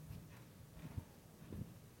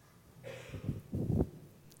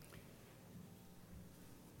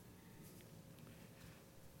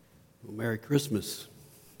Merry Christmas.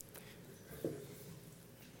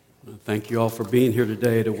 Thank you all for being here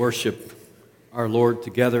today to worship our Lord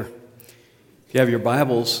together. If you have your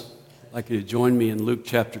Bibles, I'd like you to join me in Luke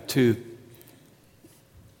chapter 2.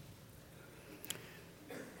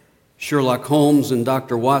 Sherlock Holmes and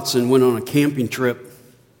Dr. Watson went on a camping trip.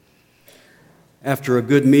 After a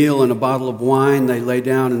good meal and a bottle of wine, they lay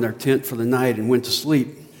down in their tent for the night and went to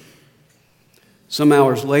sleep. Some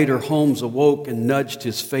hours later, Holmes awoke and nudged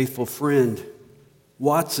his faithful friend.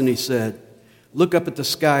 "Watson," he said, "look up at the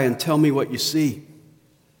sky and tell me what you see."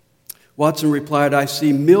 Watson replied, "I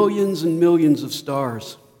see millions and millions of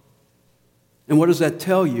stars." "And what does that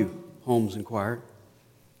tell you?" Holmes inquired.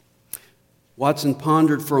 Watson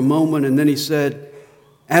pondered for a moment, and then he said,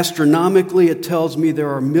 "Astronomically, it tells me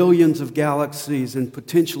there are millions of galaxies and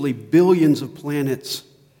potentially billions of planets.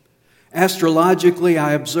 Astrologically,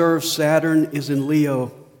 I observe Saturn is in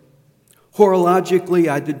Leo. Horologically,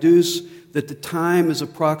 I deduce that the time is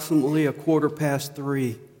approximately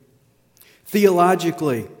 3:15.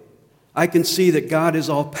 Theologically, I can see that God is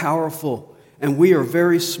all-powerful and we are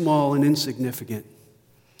very small and insignificant.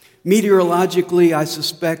 Meteorologically, I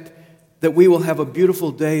suspect that we will have a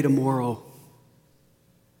beautiful day tomorrow."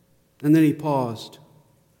 And then he paused.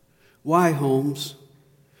 "Why, Holmes?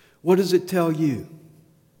 What does it tell you?"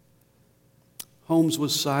 Holmes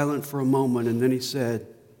was silent for a moment, and then he said,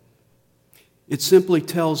 "It simply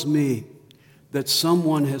tells me that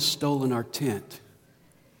someone has stolen our tent."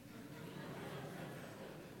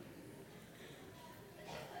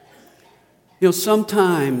 You know,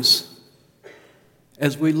 sometimes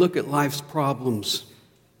as we look at life's problems,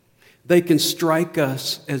 they can strike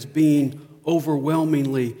us as being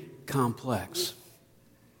overwhelmingly complex.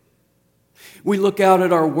 We look out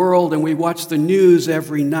at our world and we watch the news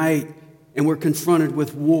every night, and we're confronted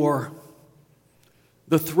with war,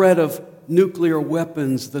 the threat of nuclear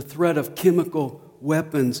weapons, the threat of chemical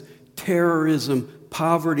weapons, terrorism,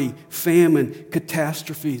 poverty, famine,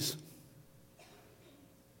 catastrophes.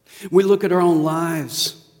 We look at our own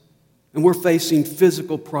lives, and we're facing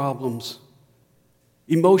physical problems,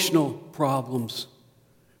 emotional problems,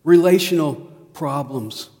 relational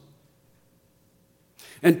problems.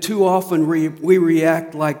 And too often we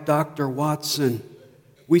react like Dr. Watson.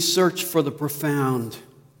 We search for the profound,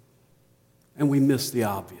 and we miss the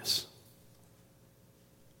obvious.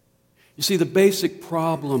 You see, the basic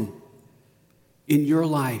problem in your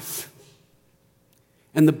life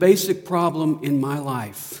and the basic problem in my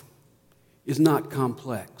life is not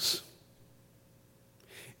complex.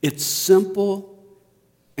 It's simple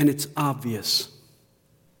and it's obvious.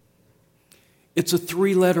 It's a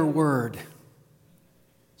 3-letter word: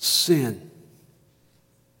 sin.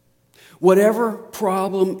 Whatever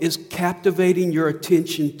problem is captivating your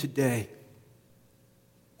attention today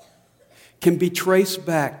can be traced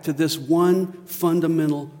back to this one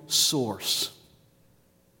fundamental source,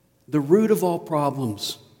 the root of all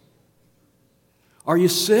problems. Are you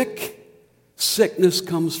sick? Sickness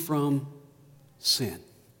comes from sin.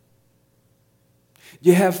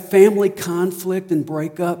 Do you have family conflict and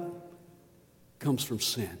breakup? Comes from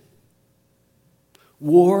sin.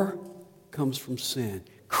 War comes from sin.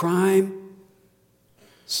 Crime,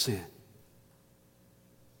 sin.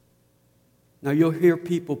 Now, you'll hear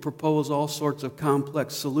people propose all sorts of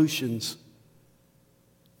complex solutions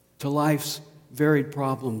to life's varied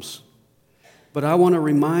problems. But I want to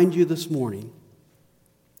remind you this morning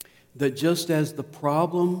that just as the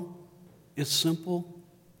problem is simple,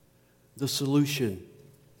 the solution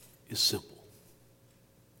is simple.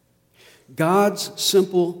 God's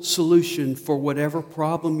simple solution for whatever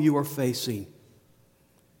problem you are facing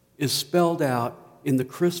is spelled out in the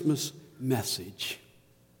Christmas message.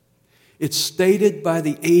 It's stated by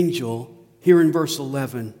the angel here in verse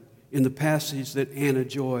 11 in the passage that Anna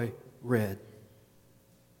Joy read.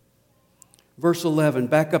 Verse 11,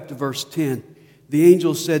 back up to verse 10. The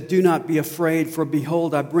angel said, "Do not be afraid, for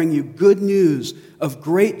behold, I bring you good news of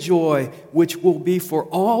great joy, which will be for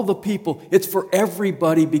all the people." It's for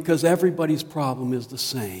everybody because everybody's problem is the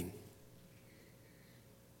same.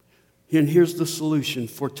 And here's the solution.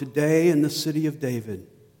 For today in the city of David,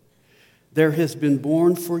 there has been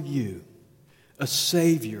born for you a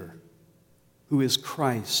Savior who is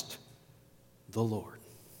Christ the Lord.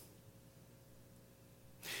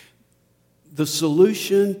 The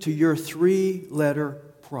solution to your 3-letter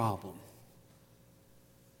problem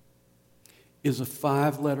is a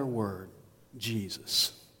 5-letter word: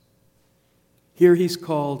 Jesus. Here he's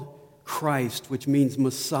called Christ, which means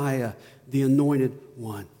Messiah, the Anointed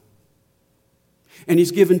One. And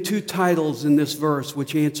he's given 2 titles in this verse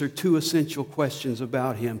which answer 2 essential questions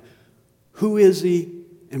about him. Who is he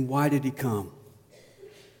and why did he come?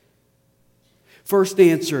 First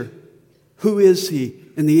answer, who is he?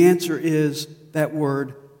 And the answer is that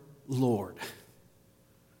word, Lord.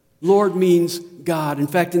 Lord means God. In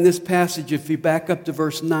fact, in this passage, if you back up to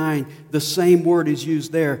verse 9, the same word is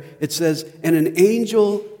used there. It says, and an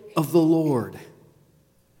angel of the Lord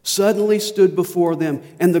suddenly stood before them,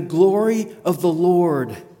 and the glory of the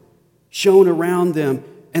Lord shone around them,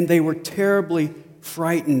 and they were terribly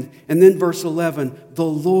frightened. And then verse 11, the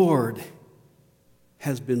Lord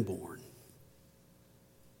has been born.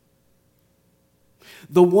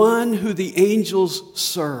 The one who the angels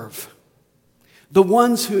serve, the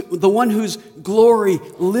one whose glory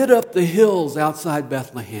lit up the hills outside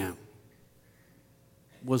Bethlehem,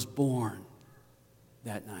 was born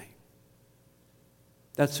that night.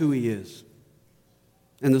 That's who he is.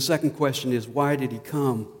 And the second question is, why did he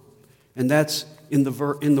come? And that's in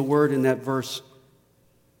the word in that verse,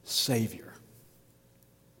 Savior.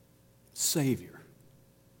 Savior.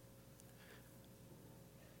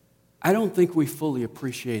 I don't think we fully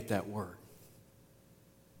appreciate that word.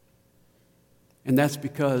 And that's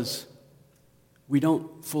because we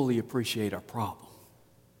don't fully appreciate our problem.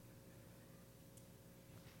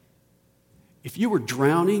 If you were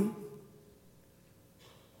drowning,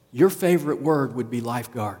 your favorite word would be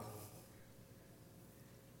lifeguard.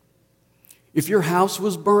 If your house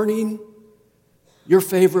was burning, your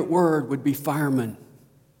favorite word would be fireman.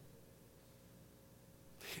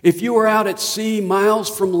 If you were out at sea, miles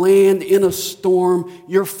from land, in a storm,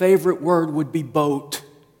 your favorite word would be boat.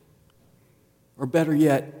 Or better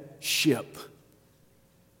yet, ship.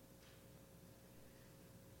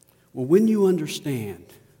 Well, when you understand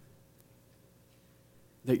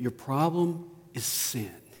that your problem is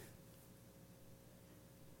sin,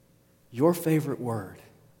 your favorite word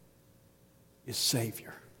is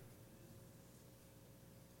Savior.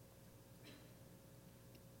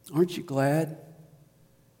 Aren't you glad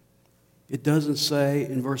it doesn't say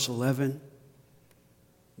in verse 11,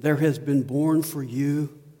 there has been born for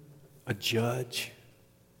you a judge?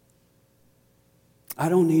 I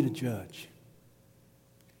don't need a judge.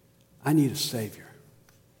 I need a Savior.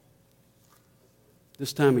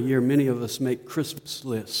 This time of year, many of us make Christmas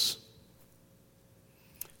lists.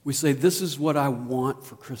 We say, this is what I want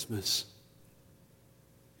for Christmas.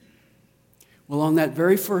 Well, on that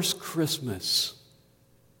very first Christmas,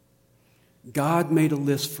 God made a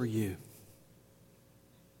list for you.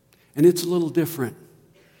 And it's a little different.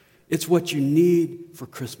 It's what you need for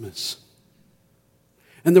Christmas.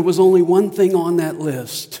 And there was only one thing on that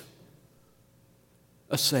list: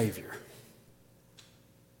 a Savior.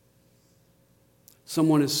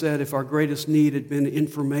 Someone has said if our greatest need had been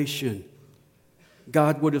information,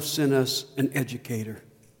 God would have sent us an educator.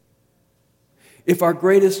 If our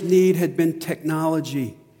greatest need had been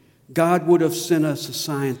technology, God would have sent us a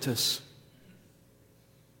scientist.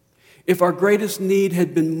 If our greatest need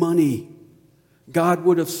had been money, God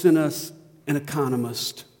would have sent us an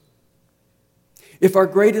economist. If our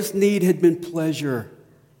greatest need had been pleasure,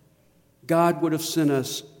 God would have sent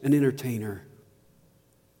us an entertainer.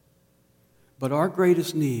 But our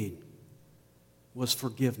greatest need was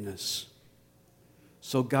forgiveness.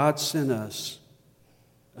 So God sent us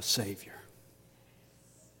a Savior.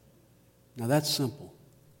 Now that's simple.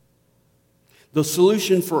 The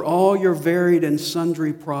solution for all your varied and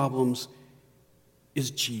sundry problems is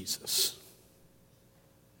Jesus.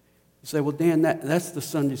 You say, well, Dan, that's the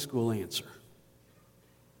Sunday school answer.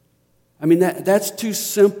 I mean, that's too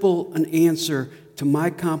simple an answer to my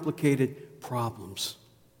complicated problems.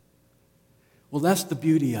 Well, that's the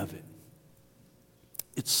beauty of it.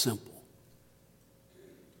 It's simple.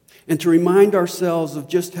 And to remind ourselves of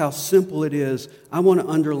just how simple it is, I want to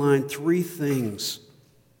underline three things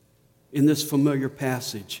in this familiar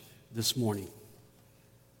passage this morning.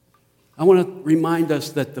 I want to remind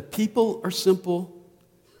us that the people are simple,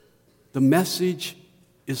 the message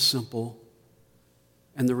is simple,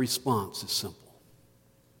 and the response is simple.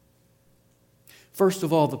 First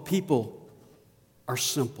of all, the people are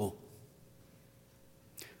simple.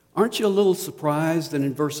 Aren't you a little surprised that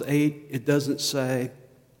in verse 8 it doesn't say,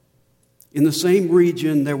 in the same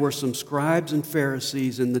region there were some scribes and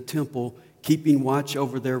Pharisees in the temple keeping watch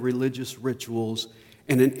over their religious rituals,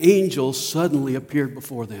 and an angel suddenly appeared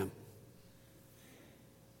before them?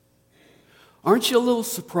 Aren't you a little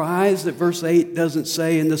surprised that verse 8 doesn't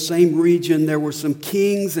say, in the same region there were some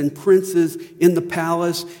kings and princes in the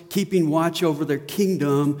palace keeping watch over their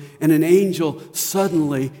kingdom, and an angel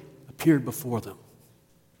suddenly appeared before them?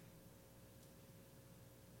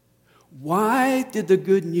 Why did the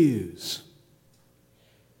good news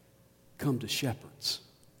come to shepherds?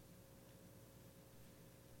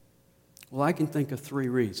 Well, I can think of three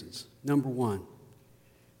reasons. Number one,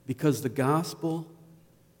 Because the gospel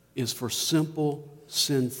is for simple,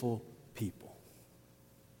 sinful people.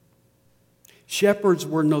 Shepherds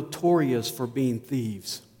were notorious for being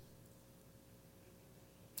thieves.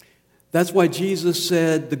 That's why Jesus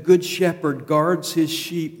said the good shepherd guards his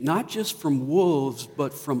sheep not just from wolves,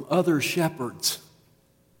 but from other shepherds,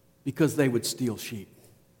 because they would steal sheep.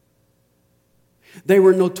 They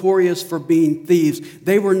were notorious for being thieves.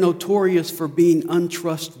 They were notorious for being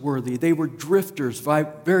untrustworthy. They were drifters. By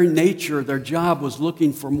very nature, their job was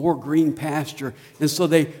looking for more green pasture, and so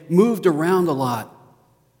they moved around a lot.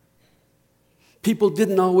 People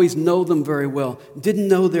didn't always know them very well, didn't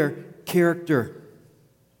know their character.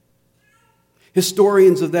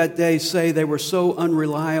 Historians of that day say they were so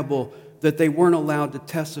unreliable that they weren't allowed to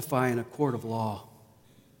testify in a court of law.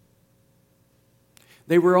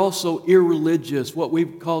 They were also irreligious, what we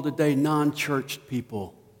call today non-churched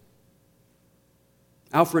people.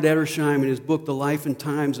 Alfred Edersheim, in his book, The Life and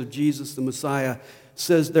Times of Jesus the Messiah,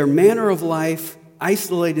 says their manner of life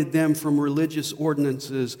isolated them from religious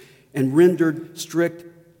ordinances and rendered strict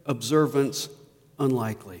observance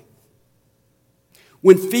unlikely.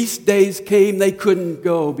 When feast days came, they couldn't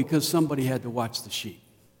go because somebody had to watch the sheep.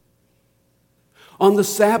 On the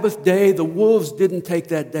Sabbath day, the wolves didn't take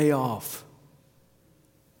that day off.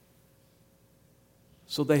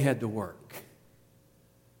 So they had to work.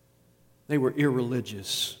 They were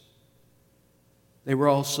irreligious. They were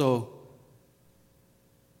also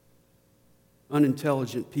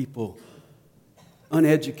unintelligent people,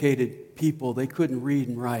 uneducated people. They couldn't read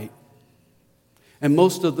and write. And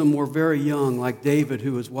most of them were very young, like David,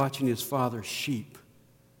 who was watching his father's sheep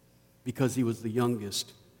because he was the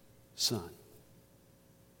youngest son.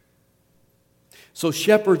 So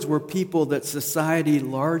shepherds were people that society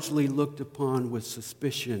largely looked upon with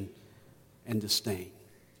suspicion and disdain.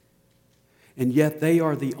 And yet they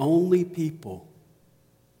are the only people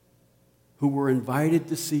who were invited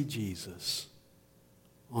to see Jesus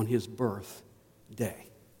on his birthday.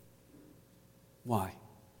 Why?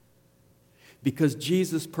 Because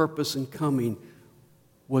Jesus' purpose in coming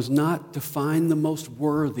was not to find the most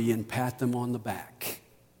worthy and pat them on the back.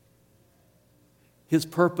 His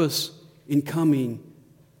purpose in coming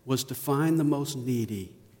was to find the most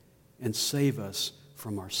needy and save us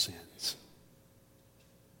from our sins.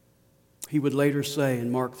 He would later say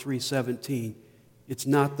in Mark 3:17, it's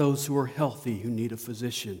not those who are healthy who need a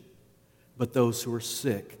physician, but those who are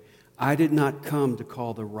sick. I did not come to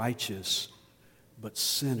call the righteous, but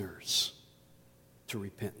sinners to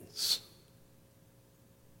repentance.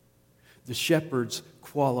 The shepherds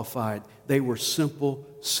qualified. They were simple,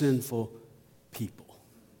 sinful people.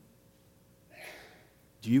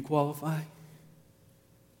 Do you qualify?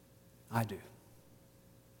 I do.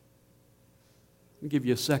 Let me give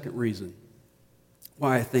you a second reason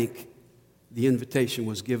why I think the invitation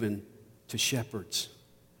was given to shepherds.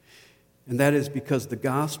 And that is because the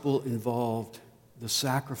gospel involved the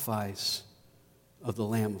sacrifice of the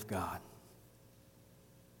Lamb of God.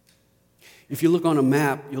 If you look on a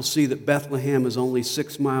map, you'll see that Bethlehem is only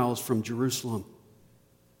 6 miles from Jerusalem.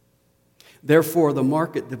 Therefore, the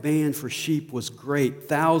market demand for sheep was great.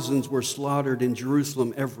 Thousands were slaughtered in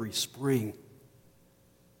Jerusalem every spring.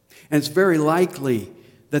 And it's very likely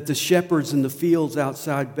that the shepherds in the fields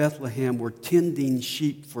outside Bethlehem were tending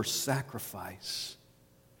sheep for sacrifice.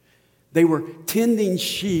 They were tending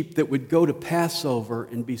sheep that would go to Passover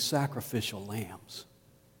and be sacrificial lambs.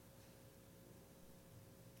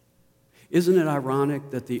 Isn't it ironic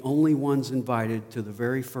that the only ones invited to the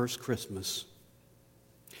very first Christmas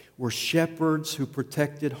were shepherds who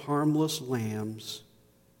protected harmless lambs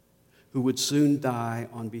who would soon die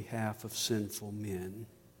on behalf of sinful men?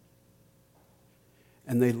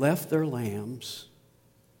 And they left their lambs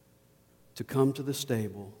to come to the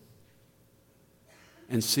stable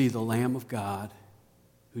and see the Lamb of God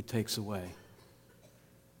who takes away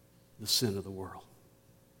the sin of the world.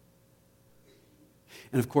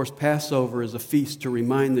 And of course, Passover is a feast to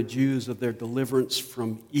remind the Jews of their deliverance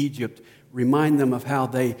from Egypt, remind them of how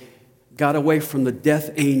they got away from the death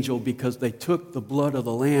angel because they took the blood of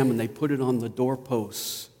the lamb and they put it on the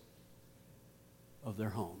doorposts of their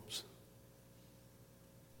homes.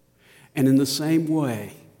 And in the same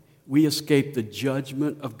way, we escape the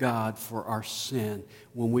judgment of God for our sin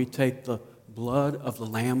when we take the blood of the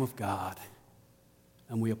Lamb of God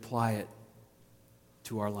and we apply it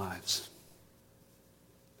to our lives.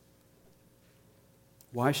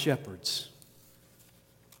 Why shepherds?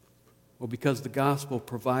 Well, because the gospel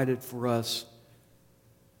provided for us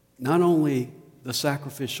not only the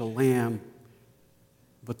sacrificial lamb,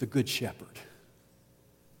 but the good shepherd.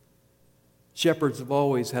 Shepherds have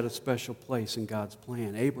always had a special place in God's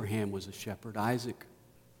plan. Abraham was a shepherd. Isaac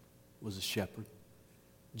was a shepherd.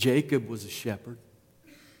 Jacob was a shepherd.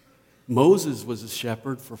 Moses was a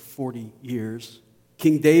shepherd for 40 years.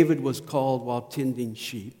 King David was called while tending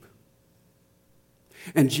sheep.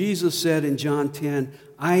 And Jesus said in John 10,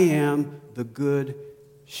 I am the good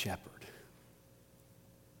shepherd.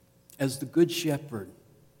 As the good shepherd,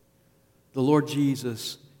 the Lord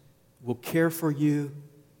Jesus will care for you,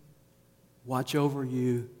 watch over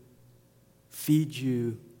you, feed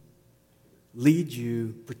you, lead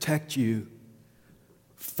you, protect you,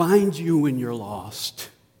 find you when you're lost,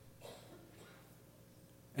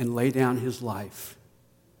 and lay down his life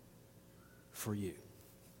for you.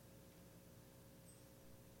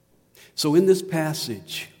 So in this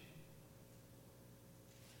passage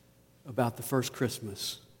about the first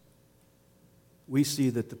Christmas, we see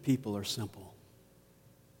that the people are simple.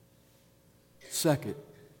 Second,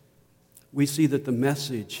 we see that the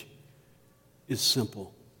message is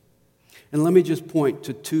simple. And let me just point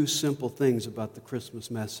to two simple things about the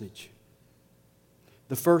Christmas message.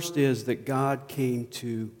 The first is that God came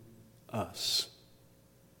to us.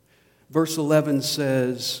 Verse 11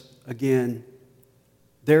 says, again,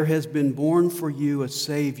 there has been born for you a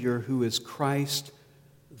Savior who is Christ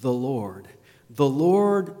the Lord. The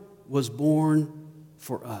Lord was born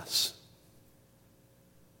for us.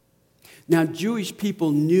 Now, Jewish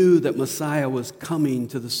people knew that Messiah was coming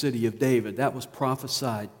to the city of David. That was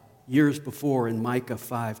prophesied years before in Micah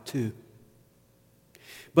 5:2.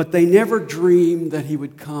 But they never dreamed that he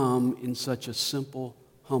would come in such a simple,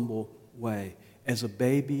 humble way, as a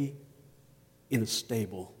baby in a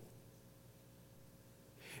stable.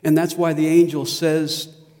 And that's why the angel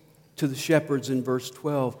says to the shepherds in verse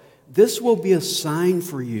 12, this will be a sign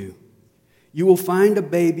for you. You will find a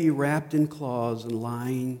baby wrapped in cloths and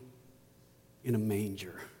lying in a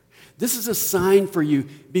manger. This is a sign for you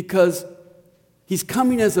because he's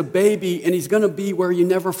coming as a baby and he's going to be where you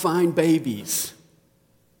never find babies.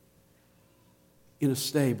 In a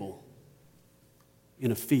stable,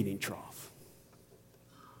 in a feeding trough.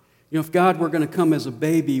 You know, if God were going to come as a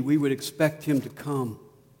baby, we would expect him to come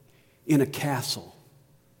in a castle.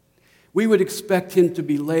 We would expect him to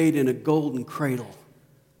be laid in a golden cradle.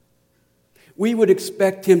 We would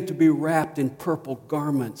expect him to be wrapped in purple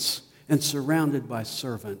garments and surrounded by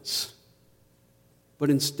servants.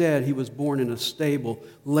 But instead, he was born in a stable,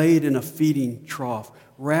 laid in a feeding trough,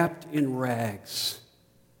 wrapped in rags,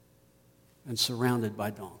 and surrounded by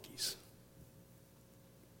donkeys.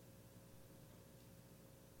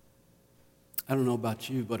 I don't know about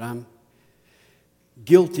you, but I'm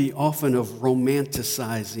guilty often of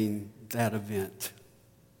romanticizing that event.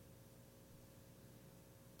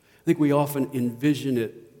 I think we often envision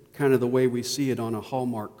it kind of the way we see it on a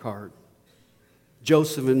Hallmark card.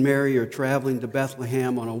 Joseph and Mary are traveling to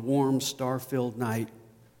Bethlehem on a warm, star-filled night.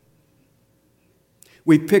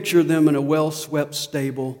 We picture them in a well-swept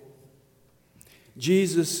stable.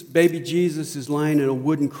 Baby Jesus is lying in a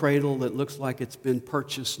wooden cradle that looks like it's been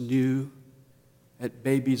purchased new at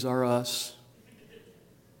Babies R Us.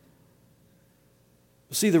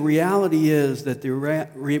 See, the reality is that the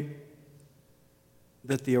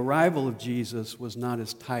arrival of Jesus was not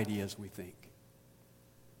as tidy as we think.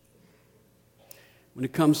 When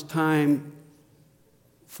it comes time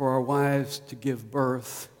for our wives to give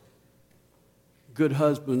birth, good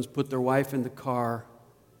husbands put their wife in the car,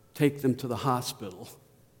 take them to the hospital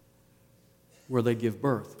where they give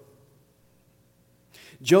birth.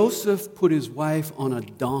 Joseph put his wife on a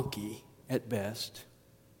donkey at best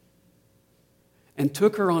and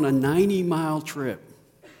took her on a 90-mile trip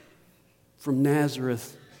from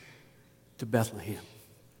Nazareth to Bethlehem.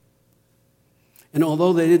 And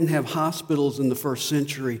although they didn't have hospitals in the first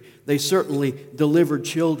century, they certainly delivered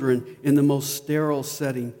children in the most sterile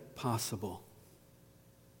setting possible.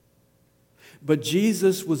 But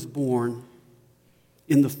Jesus was born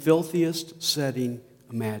in the filthiest setting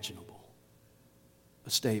imaginable, a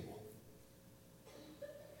stable.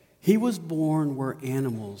 He was born where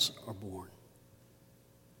animals are born.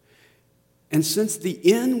 And since the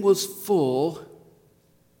inn was full,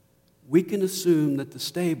 we can assume that the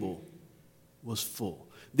stable was full.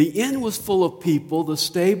 The inn was full of people, the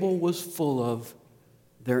stable was full of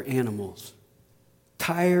their animals.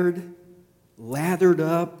 Tired, lathered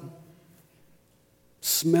up,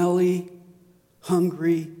 smelly,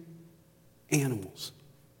 hungry animals.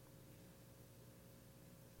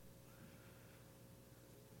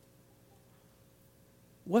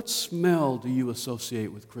 What smell do you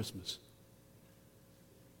associate with Christmas?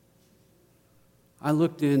 I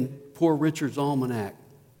looked in Poor Richard's Almanac.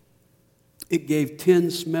 It gave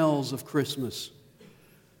 10 smells of Christmas.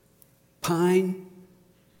 Pine,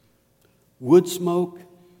 wood smoke,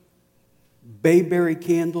 bayberry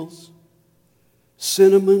candles,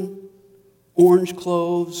 cinnamon, orange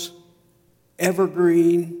cloves,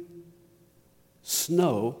 evergreen,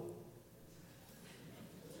 snow,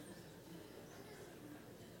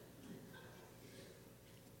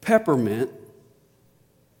 peppermint,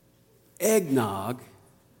 eggnog,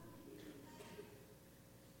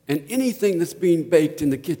 and anything that's being baked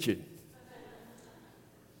in the kitchen.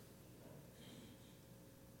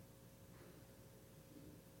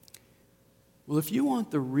 Well, if you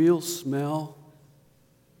want the real smell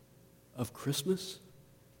of Christmas,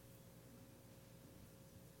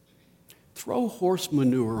 throw horse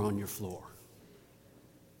manure on your floor.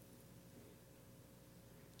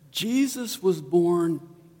 Jesus was born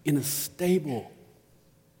in a stable.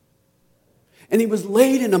 And he was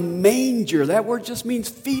laid in a manger. That word just means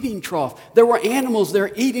feeding trough. There were animals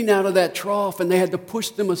there eating out of that trough, and they had to push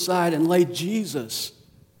them aside and lay Jesus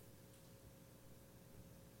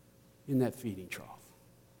in that feeding trough.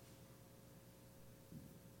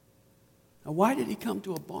 Now, why did he come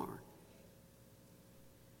to a barn?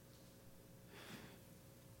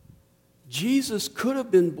 Jesus could have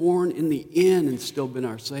been born in the inn and still been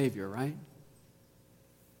our Savior, right?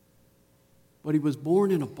 But he was born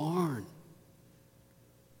in a barn.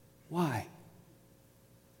 Why?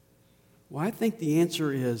 Well, I think the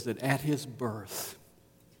answer is that at his birth,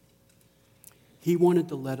 he wanted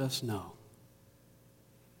to let us know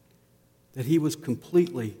that he was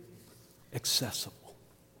completely accessible.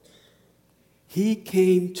 He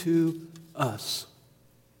came to us.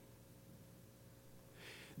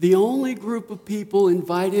 The only group of people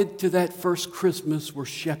invited to that first Christmas were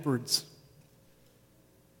shepherds.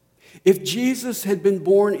 If Jesus had been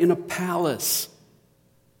born in a palace,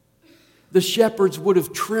 the shepherds would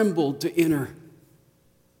have trembled to enter.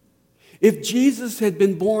 If Jesus had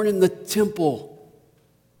been born in the temple,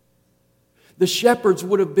 the shepherds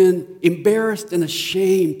would have been embarrassed and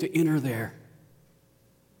ashamed to enter there.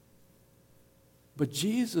 But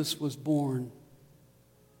Jesus was born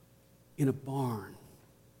in a barn,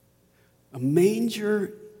 a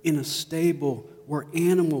manger in a stable where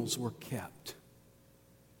animals were kept.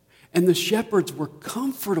 And the shepherds were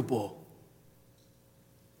comfortable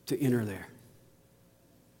to enter there.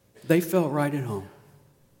 They felt right at home.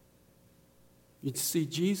 You see,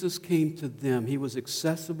 Jesus came to them. He was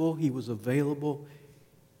accessible. He was available.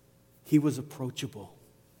 He was approachable.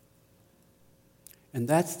 And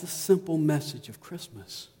that's the simple message of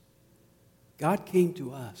Christmas. God came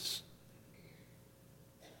to us.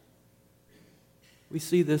 We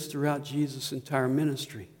see this throughout Jesus' entire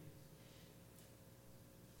ministry.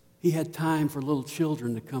 He had time for little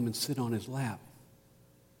children to come and sit on his lap.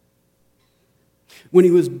 When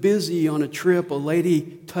he was busy on a trip, a lady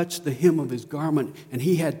touched the hem of his garment, and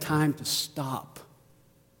he had time to stop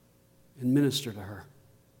and minister to her.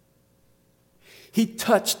 He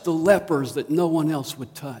touched the lepers that no one else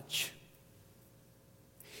would touch.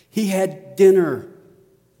 He had dinner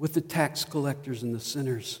with the tax collectors and the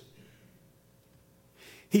sinners.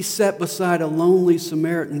 He sat beside a lonely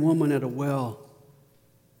Samaritan woman at a well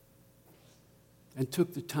and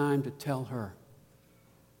took the time to tell her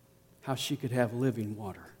how she could have living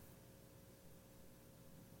water.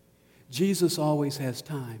 Jesus always has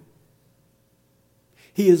time.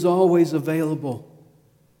 He is always available.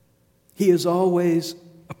 He is always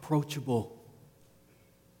approachable.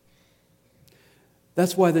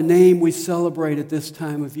 That's why the name we celebrate at this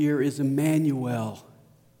time of year is Emmanuel.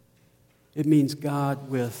 It means God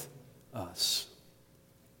with us.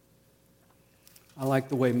 I like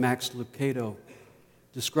the way Max Lucado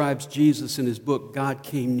describes Jesus in his book, God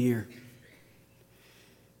Came Near.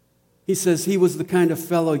 He says he was the kind of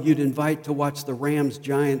fellow you'd invite to watch the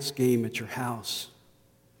Rams-Giants game at your house.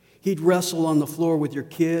 He'd wrestle on the floor with your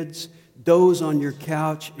kids, doze on your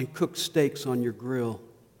couch, and cook steaks on your grill.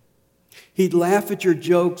 He'd laugh at your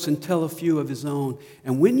jokes and tell a few of his own.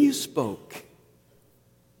 And when you spoke,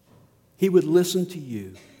 he would listen to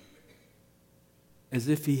you as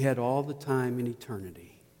if he had all the time in eternity.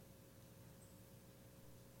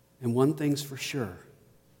 And one thing's for sure,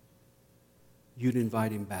 you'd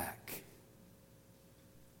invite him back.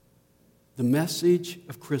 The message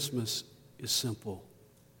of Christmas is simple.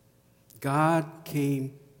 God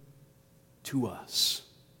came to us.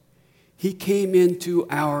 He came into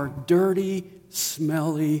our dirty,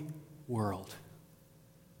 smelly world.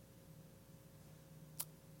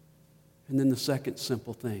 And then the second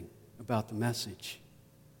simple thing about the message.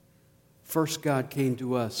 First, God came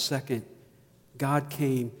to us. Second, God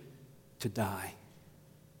came to die.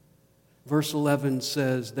 Verse 11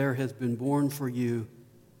 says, there has been born for you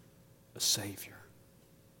a Savior.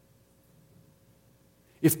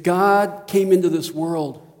 If God came into this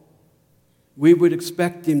world We would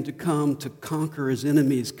expect him to come to conquer his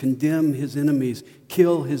enemies, condemn his enemies,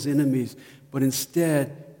 kill his enemies. But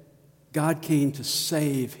instead, God came to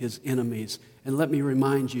save his enemies. And let me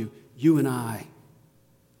remind you, you and I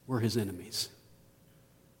were his enemies.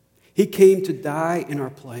 He came to die in our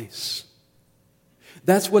place.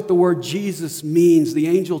 That's what the word Jesus means. The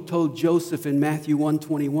angel told Joseph in Matthew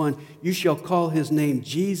 1:21, "You shall call his name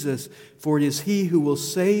Jesus, for it is he who will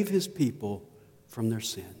save his people from their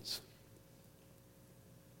sins."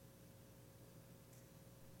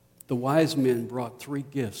 The wise men brought 3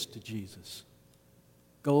 gifts to Jesus: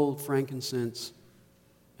 gold, frankincense,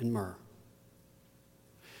 and myrrh.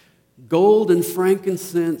 Gold and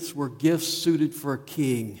frankincense were gifts suited for a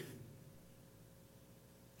king.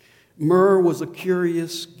 Myrrh was a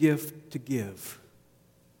curious gift to give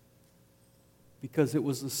because it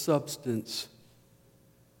was the substance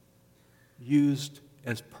used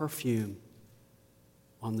as perfume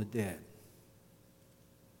on the dead.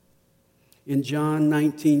 In John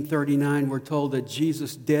 19:39, we're told that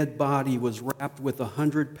Jesus' dead body was wrapped with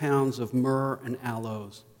 100 pounds of myrrh and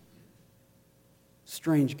aloes.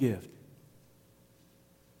 Strange gift.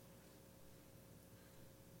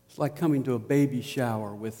 It's like coming to a baby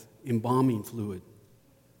shower with embalming fluid.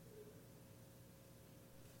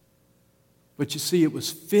 But you see, it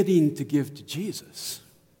was fitting to give to Jesus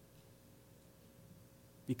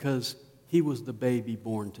because he was the baby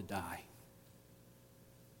born to die.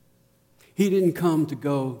 He didn't come to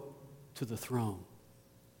go to the throne.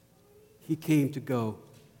 He came to go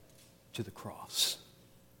to the cross.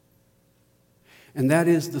 And that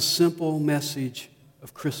is the simple message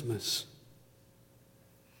of Christmas.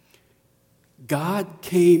 God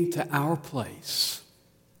came to our place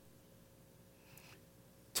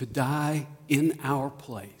to die in our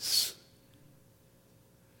place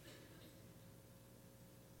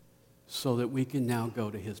so that we can now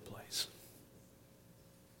go to his place.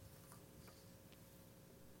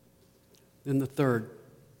 Then the third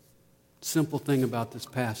simple thing about this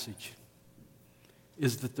passage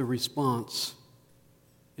is that the response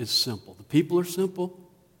is simple. The people are simple.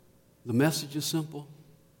 The message is simple.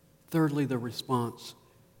 Thirdly, the response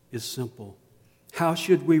is simple. How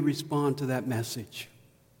should we respond to that message?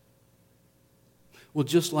 Well,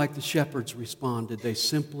 just like the shepherds responded, they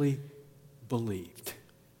simply believed.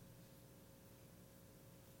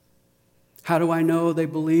 How do I know they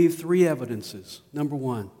believed? 3 evidences. Number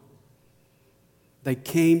 1, they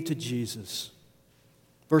came to Jesus.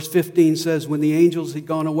 Verse 15 says, when the angels had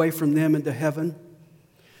gone away from them into heaven,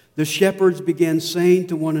 the shepherds began saying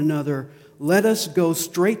to one another, "Let us go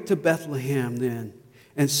straight to Bethlehem then,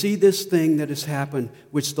 and see this thing that has happened,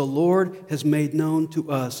 which the Lord has made known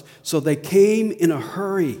to us." So they came in a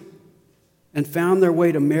hurry and found their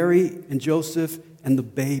way to Mary and Joseph and the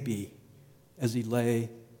baby as he lay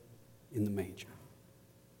in the manger.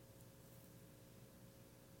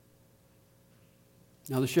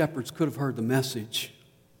 Now the shepherds could have heard the message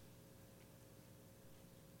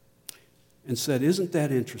and said, "Isn't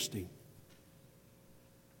that interesting?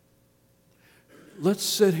 Let's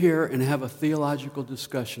sit here and have a theological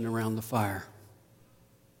discussion around the fire."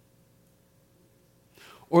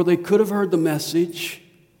 Or they could have heard the message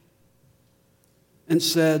and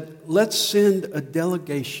said, "Let's send a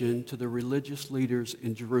delegation to the religious leaders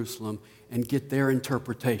in Jerusalem and get their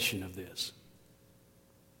interpretation of this."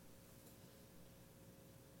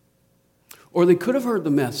 Or they could have heard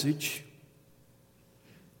the message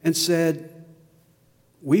and said,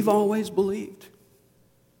 "We've always believed.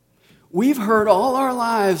 We've heard all our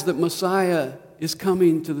lives that Messiah is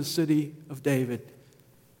coming to the city of David.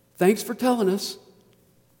 Thanks for telling us."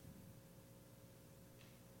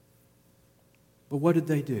 But what did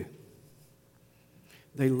they do?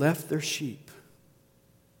 They left their sheep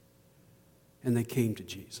and they came to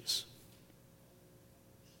Jesus.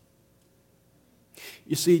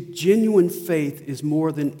 You see, genuine faith is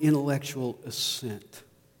more than intellectual assent.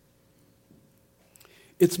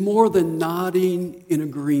 It's more than nodding in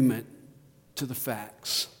agreement to the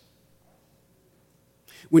facts.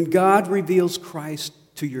 When God reveals Christ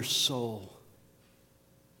to your soul,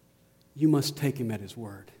 you must take him at his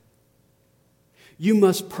word. You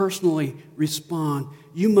must personally respond.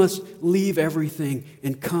 You must leave everything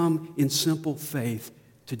and come in simple faith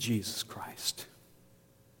to Jesus Christ.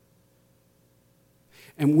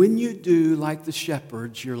 And when you do, like the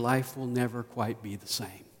shepherds, your life will never quite be the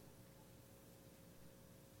same.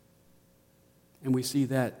 And we see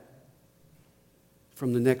that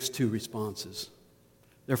from the next 2 responses.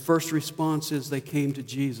 Their first response is they came to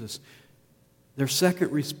Jesus. Their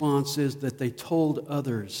second response is that they told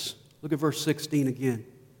others. Look at verse 16 again.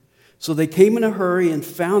 So they came in a hurry and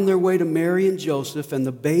found their way to Mary and Joseph and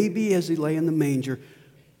the baby as he lay in the manger.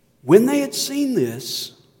 When they had seen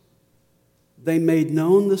this, they made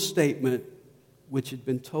known the statement which had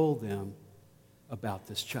been told them about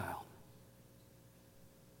this child.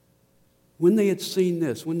 When they had seen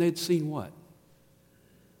this, when they had seen what?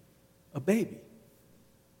 A baby.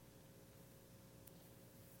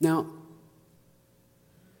 Now,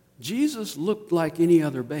 Jesus looked like any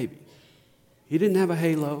other baby. He didn't have a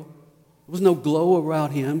halo. There was no glow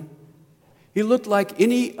around him. He looked like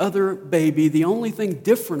any other baby. The only thing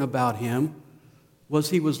different about him was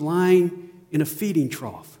he was lying in a feeding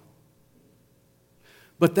trough.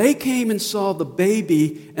 But they came and saw the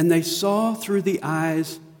baby, and they saw through the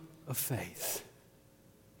eyes of faith.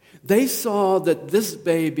 They saw that this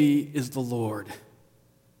baby is the Lord.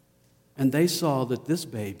 And they saw that this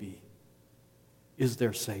baby is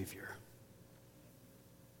their Savior.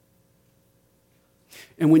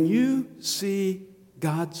 And when you see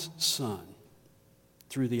God's Son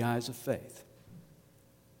through the eyes of faith,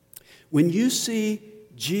 when you see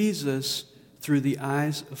Jesus through the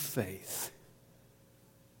eyes of faith,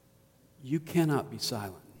 you cannot be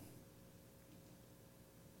silent.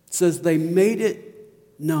 It says they made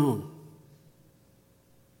it known.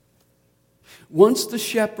 Once the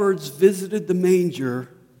shepherds visited the manger,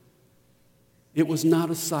 it was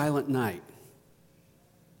not a silent night.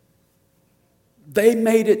 They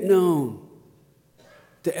made it known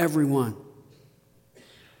to everyone.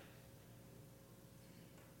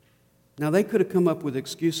 Now, they could have come up with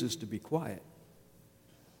excuses to be quiet.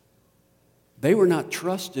 They were not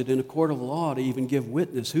trusted in a court of law to even give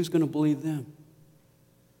witness. Who's going to believe them?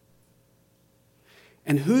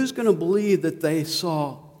 And who's going to believe that they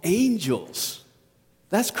saw angels?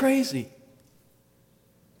 That's crazy.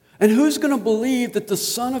 And who's going to believe that the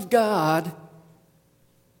Son of God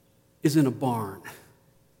is in a barn?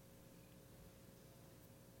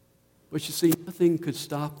 But you see, nothing could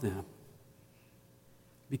stop them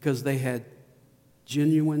because they had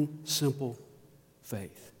genuine, simple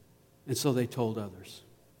faith. And so they told others.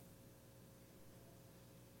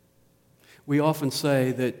 We often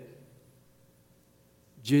say that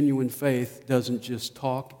genuine faith doesn't just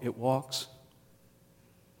talk, it walks.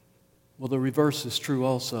 Well, the reverse is true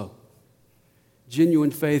also.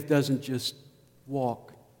 Genuine faith doesn't just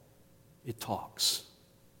walk, it talks.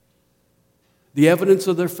 The evidence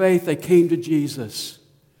of their faith, they came to Jesus.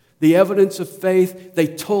 The evidence of faith, they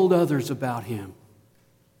told others about him.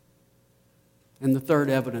 And the third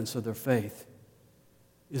evidence of their faith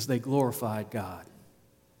is they glorified God.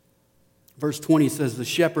 Verse 20 says, the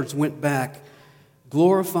shepherds went back,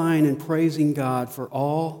 glorifying and praising God for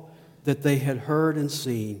all that they had heard and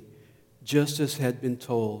seen, just as had been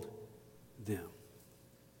told them.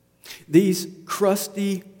 These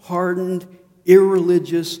crusty, hardened,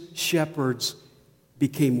 irreligious shepherds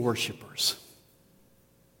became worshipers.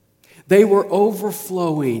 They were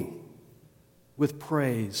overflowing with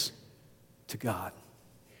praise to God.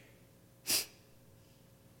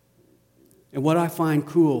 And what I find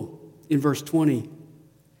cool in verse 20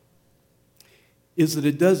 is that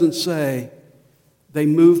it doesn't say they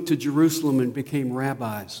moved to Jerusalem and became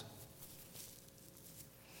rabbis.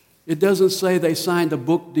 It doesn't say they signed a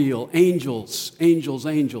book deal, angels, angels,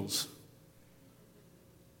 angels.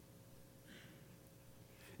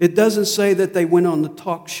 It doesn't say that they went on the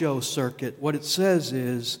talk show circuit. What it says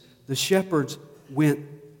is the shepherds went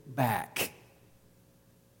back.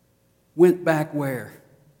 Went back where?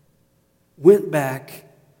 Went back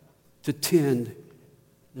to tend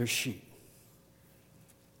their sheep.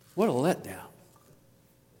 What a letdown.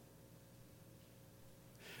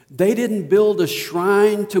 They didn't build a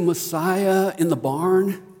shrine to Messiah in the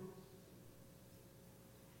barn.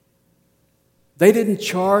 They didn't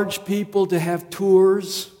charge people to have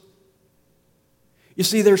tours. You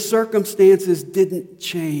see, their circumstances didn't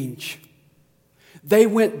change. They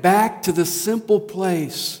went back to the simple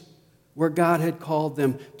place where God had called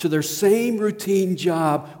them, to their same routine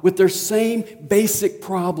job with their same basic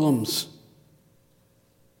problems.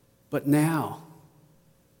 But now,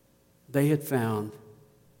 they had found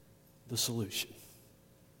the solution.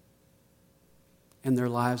 And their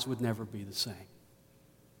lives would never be the same.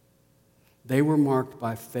 They were marked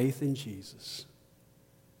by faith in Jesus,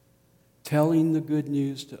 telling the good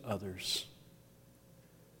news to others,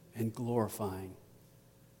 and glorifying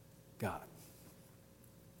God.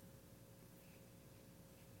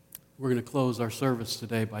 We're going to close our service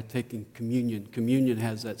today by taking communion. Communion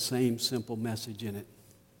has that same simple message in it.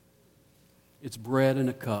 It's bread and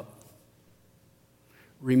a cup,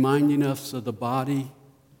 reminding us of the body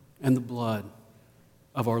and the blood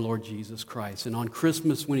of our Lord Jesus Christ. And on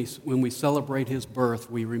Christmas, when we celebrate his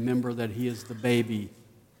birth, we remember that he is the baby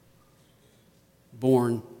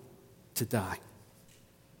born to die.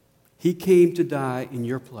 He came to die in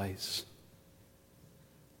your place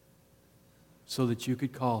so that you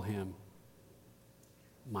could call him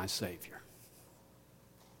my Savior.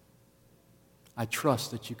 I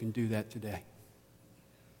trust that you can do that today.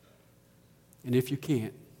 And if you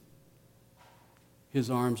can't, his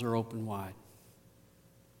arms are open wide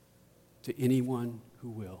to anyone who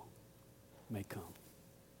will may come.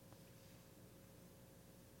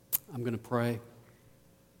 I'm going to pray.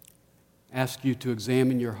 Ask you to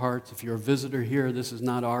examine your hearts. If you're a visitor here, this is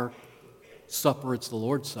not our supper, it's the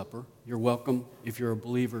Lord's Supper. You're welcome, if you're a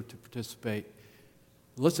believer, to participate.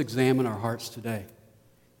 Let's examine our hearts today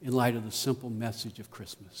in light of the simple message of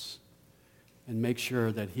Christmas and make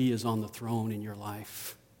sure that he is on the throne in your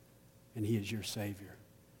life and he is your Savior.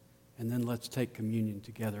 And then let's take communion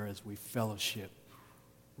together as we fellowship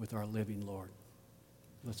with our living Lord.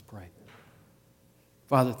 Let's pray.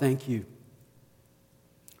 Father, thank you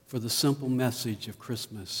for the simple message of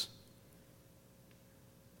Christmas.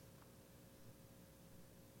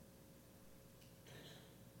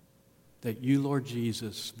 That you, Lord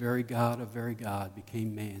Jesus, very God of very God,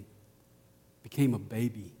 became man, became a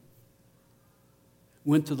baby,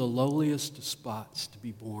 went to the lowliest of spots to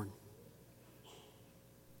be born,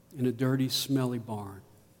 in a dirty, smelly barn.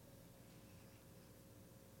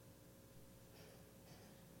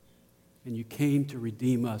 And you came to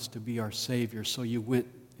redeem us, to be our Savior, so you went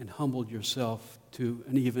and humbled yourself to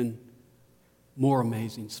an even more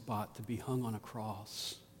amazing spot, to be hung on a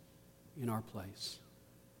cross in our place.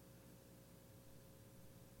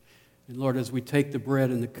 And Lord, as we take the bread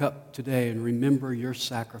and the cup today and remember your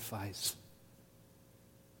sacrifice,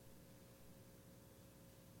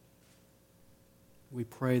 we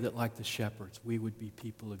pray that like the shepherds, we would be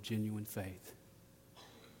people of genuine faith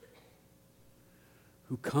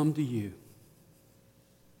who come to you,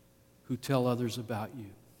 who tell others about you,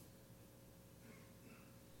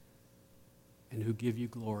 and who give you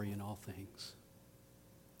glory in all things.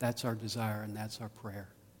 That's our desire and that's our prayer.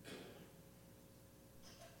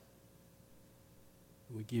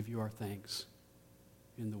 We give you our thanks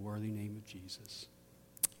in the worthy name of Jesus.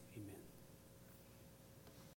 Amen.